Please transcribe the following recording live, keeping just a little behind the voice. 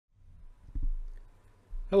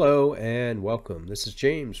Hello and welcome. This is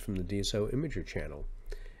James from the DSO Imager channel,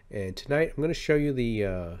 and tonight I'm going to show you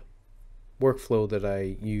the workflow that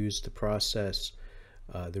I used to process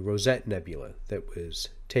the Rosette Nebula that was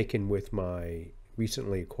taken with my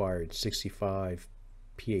recently acquired 65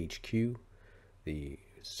 PHQ, the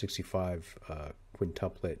 65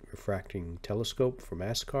 quintuplet refracting telescope from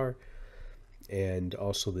Askar, and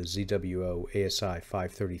also the ZWO ASI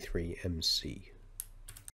 533 MC.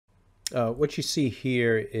 What you see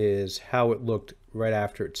here is how it looked right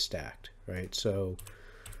after it's stacked, right? So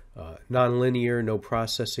non-linear, no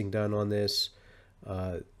processing done on this.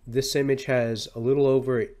 This image has a little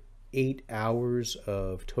over 8 hours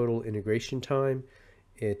of total integration time.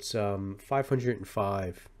 It's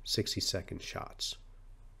 505 60-second shots.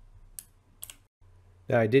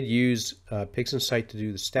 Now I did use PixInsight to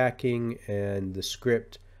do the stacking, and the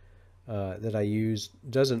script that I use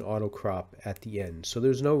does an auto crop at the end, so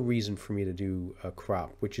there's no reason for me to do a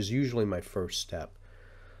crop, which is usually my first step.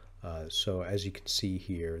 So as you can see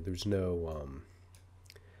here, there's no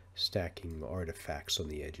stacking artifacts on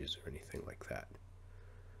the edges or anything like that.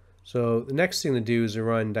 So the next thing to do is to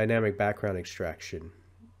run dynamic background extraction.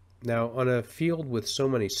 Now on a field with so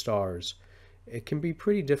many stars, it can be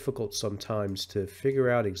pretty difficult sometimes to figure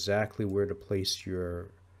out exactly where to place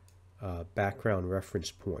your background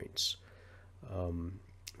reference points.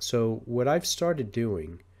 So what I've started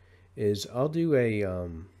doing is I'll do a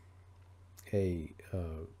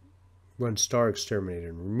run star exterminator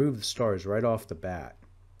and remove the stars right off the bat.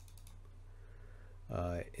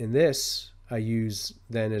 In this I use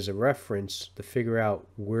then as a reference to figure out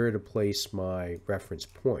where to place my reference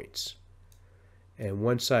points. And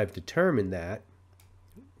once I've determined that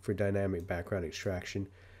for dynamic background extraction,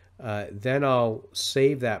 then I'll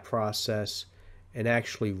save that process and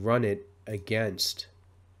actually run it against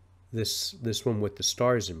this one with the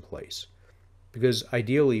stars in place, because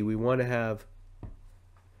ideally we want to have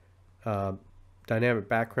dynamic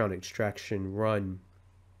background extraction run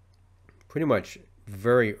pretty much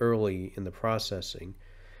very early in the processing,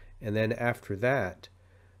 and then after that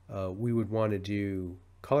we would want to do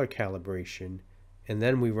color calibration, and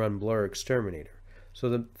then we run blur exterminator. So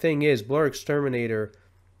the thing is, blur exterminator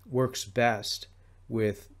works best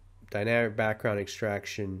with dynamic background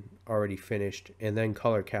extraction already finished and then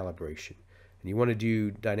color calibration. And you want to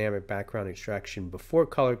do dynamic background extraction before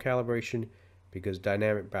color calibration, because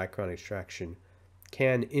dynamic background extraction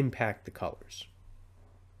can impact the colors.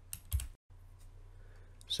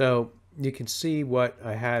 So you can see what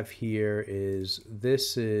I have here is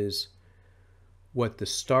this is what the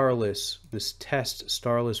starless, this test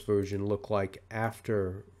starless version looked like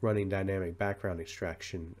after running dynamic background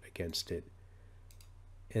extraction against it.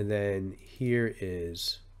 And then here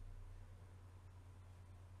is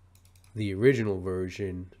the original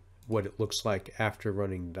version, what it looks like after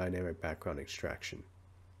running dynamic background extraction.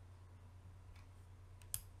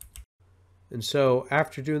 And so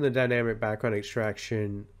after doing the dynamic background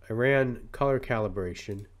extraction, I ran color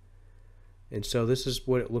calibration. And so this is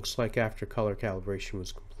what it looks like after color calibration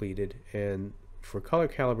was completed. And for color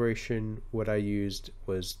calibration, what I used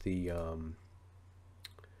was the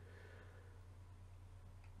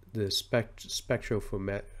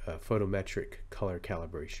spectrophotometric color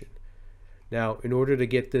calibration. Now, in order to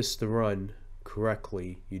get this to run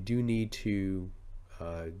correctly, you do need to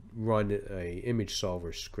run a image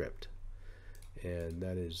solver script, and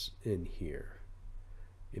that is in here,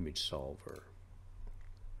 image solver.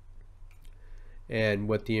 And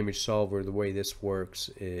what the image solver, the way this works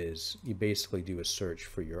is you basically do a search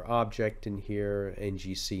for your object in here,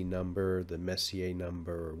 NGC number, the Messier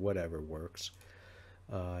number, or whatever works.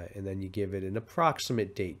 And then you give it an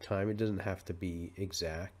approximate date time. It doesn't have to be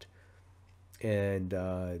exact. And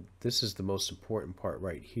this is the most important part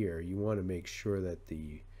right here. You want to make sure that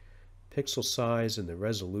the pixel size and the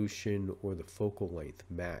resolution or the focal length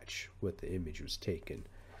match what the image was taken.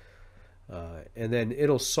 And then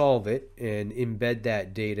it'll solve it and embed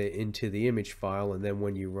that data into the image file, and then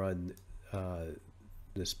when you run the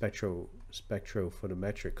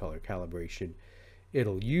spectrophotometric color calibration,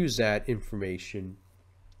 it'll use that information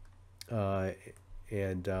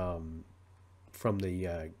and from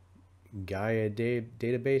the Gaia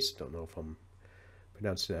database. Don't know if I'm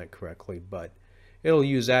pronouncing that correctly, but it'll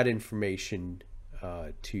use that information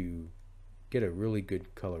to get a really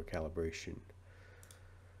good color calibration.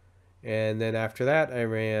 And then after that I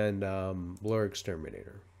ran blur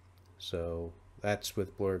exterminator. So that's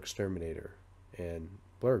with blur exterminator, and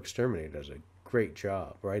blur exterminator does a great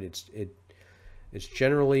job, right? It's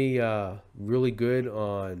generally really good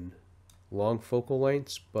on long focal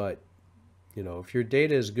lengths, but you know, if your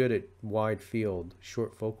data is good at wide field,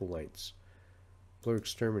 short focal lengths, Blur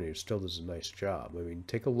Exterminator still does a nice job. I mean,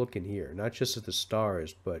 take a look in here, not just at the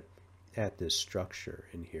stars, but at this structure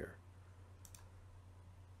in here.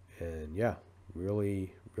 And yeah,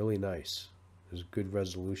 really, really nice. There's good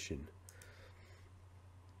resolution.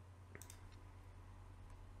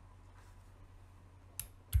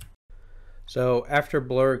 So after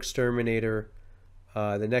Blur Exterminator,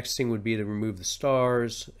 the next thing would be to remove the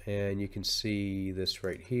stars, and you can see this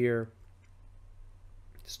right here.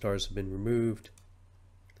 The stars have been removed,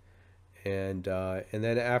 and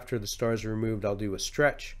then after the stars are removed, I'll do a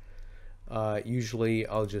stretch. Usually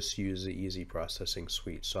I'll just use the Easy Processing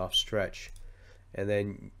Suite soft stretch, and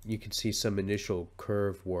then you can see some initial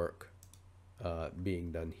curve work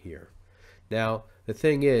being done here. Now the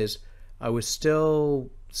thing is, I was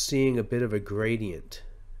still seeing a bit of a gradient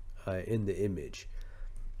in the image.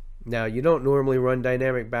 Now you don't normally run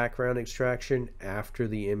dynamic background extraction after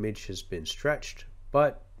the image has been stretched,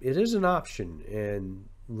 but it is an option in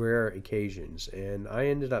rare occasions, and I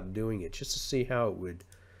ended up doing it just to see how it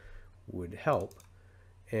would help,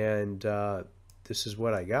 and this is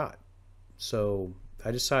what I got. So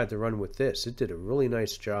I decided to run with this. It did a really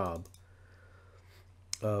nice job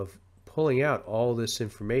of pulling out all this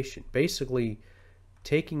information, basically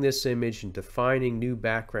taking this image and defining new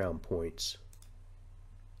background points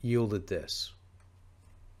yielded this.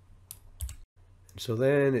 And so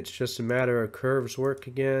then it's just a matter of curves work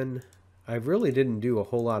again. I really didn't do a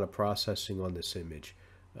whole lot of processing on this image.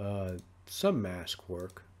 Some mask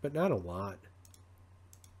work, but not a lot.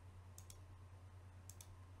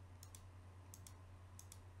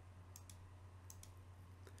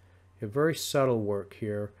 A very subtle work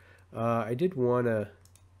here. I did want to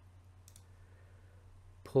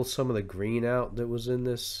pull some of the green out that was in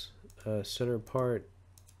this center part.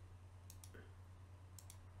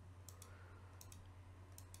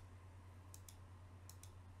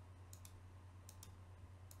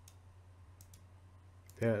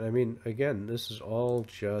 Yeah, I mean, again, this is all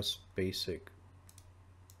just basic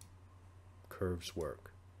curves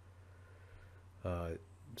work.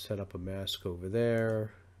 Set up a mask over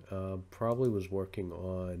there. Probably was working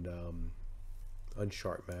on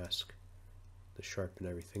unsharp mask to sharpen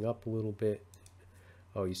everything up a little bit.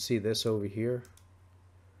 Oh, you see this over here?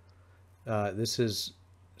 This is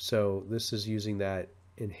using that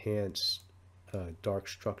enhanced dark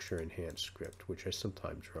structure enhanced script, which I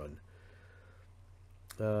sometimes run.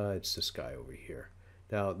 It's this guy over here.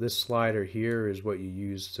 Now this slider here is what you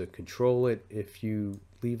use to control it. If you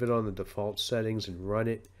leave it on the default settings and run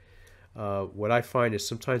it, what I find is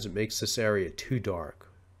sometimes it makes this area too dark,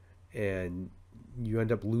 and you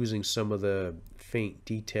end up losing some of the faint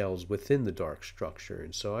details within the dark structure,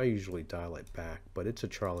 and so I usually dial it back, but it's a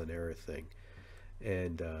trial and error thing.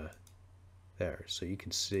 And there, so you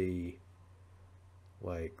can see,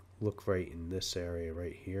 like, look right in this area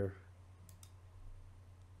right here,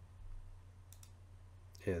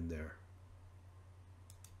 and there.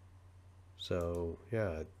 So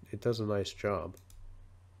yeah, it does a nice job.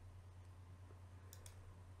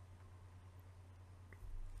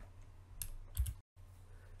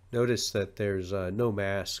 Notice that there's no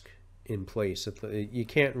mask in place. You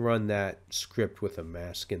can't run that script with a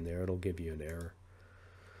mask in there. It'll give you an error.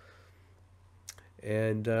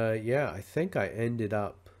 And yeah, I think I ended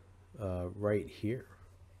up right here.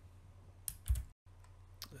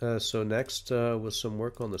 So next was some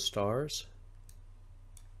work on the stars.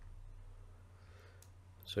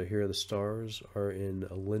 So here the stars are in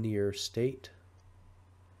a linear state.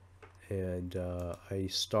 And I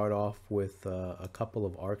start off with a couple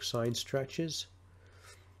of arc sign stretches.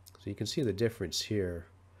 So you can see the difference here.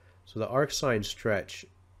 So the arc sign stretch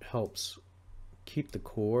helps keep the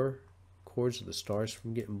cores of the stars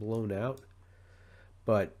from getting blown out.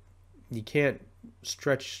 But you can't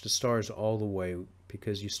stretch the stars all the way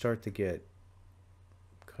because you start to get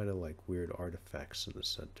kind of like weird artifacts in the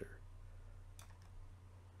center.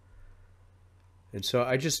 And so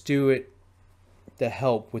I just do it to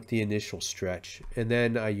help with the initial stretch, and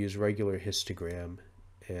then I use regular histogram,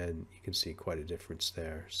 and you can see quite a difference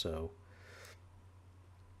there. So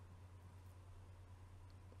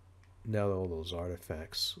now all those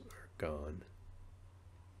artifacts are gone,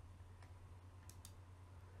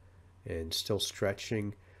 and still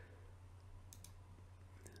stretching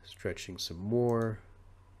some more.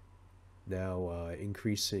 Now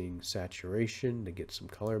increasing saturation to get some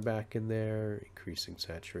color back in there, increasing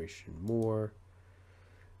saturation more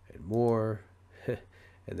and more, and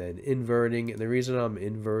then inverting. And the reason I'm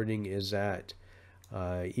inverting is that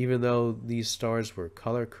even though these stars were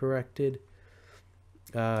color corrected,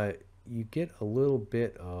 you get a little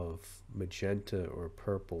bit of magenta or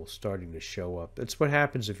purple starting to show up. That's what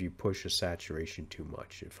happens if you push a saturation too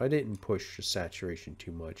much. If I didn't push the saturation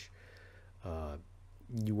too much,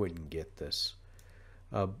 you wouldn't get this.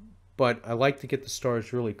 But I like to get the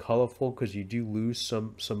stars really colorful because you do lose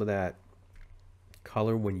some of that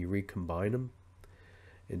color when you recombine them.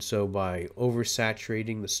 And so by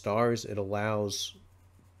oversaturating the stars, it allows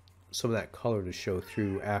some of that color to show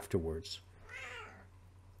through afterwards.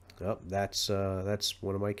 Oh, that's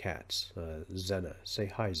one of my cats, Zena. Say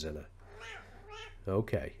hi, Zena.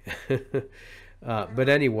 Okay. But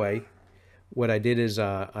anyway, what I did is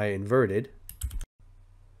I inverted.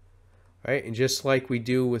 Right, and just like we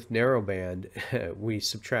do with narrowband, we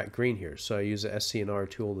subtract green here. So I use the SCNR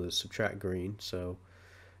tool to subtract green. So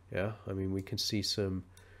yeah, I mean, we can see some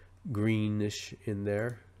greenish in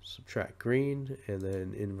there. Subtract green and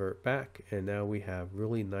then invert back, and now we have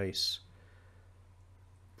really nice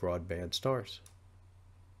broadband stars.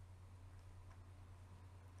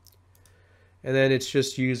 And then it's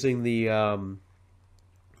just using the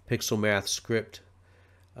pixel math script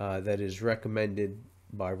that is recommended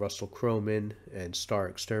by Russell Croman and Star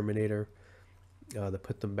Exterminator to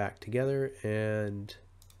put them back together. And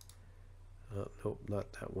nope,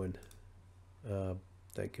 not that one.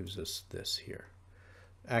 That gives us this here.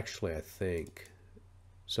 Actually, I think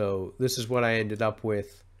so. This is what I ended up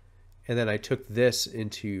with, and then I took this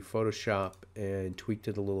into Photoshop and tweaked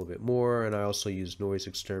it a little bit more, and I also used Noise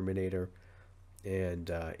Exterminator,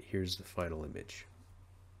 and here's the final image.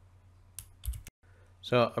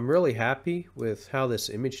 So I'm really happy with how this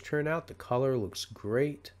image turned out. The color looks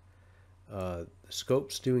great. The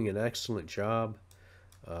scope's doing an excellent job.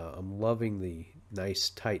 I'm loving the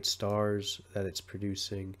nice tight stars that it's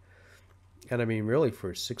producing. And I mean, really, for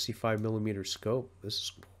a 65mm scope, this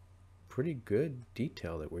is pretty good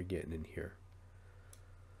detail that we're getting in here.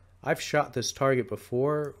 I've shot this target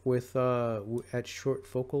before with at short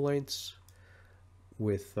focal lengths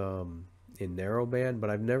with in narrowband, but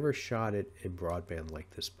I've never shot it in broadband like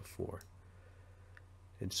this before.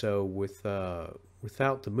 And so with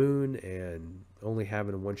without the moon and only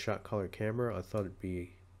having a one-shot color camera, I thought it'd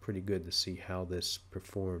be pretty good to see how this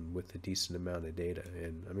performed with a decent amount of data.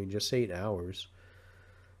 And I mean, just 8 hours,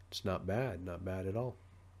 it's not bad, not bad at all.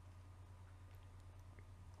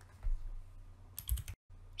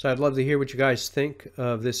 So I'd love to hear what you guys think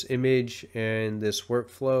of this image and this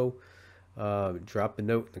workflow. Drop a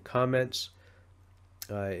note in the comments.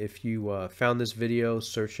 If you found this video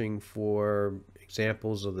searching for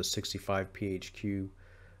examples of the 65 PHQ,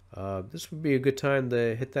 this would be a good time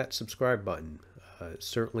to hit that subscribe button.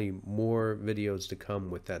 Certainly more videos to come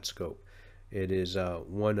with that scope. It is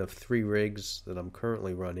one of 3 rigs that I'm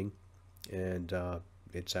currently running, and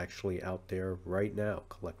it's actually out there right now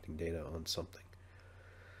collecting data on something.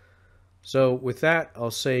 So with that,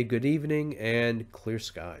 I'll say good evening and clear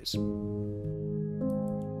skies.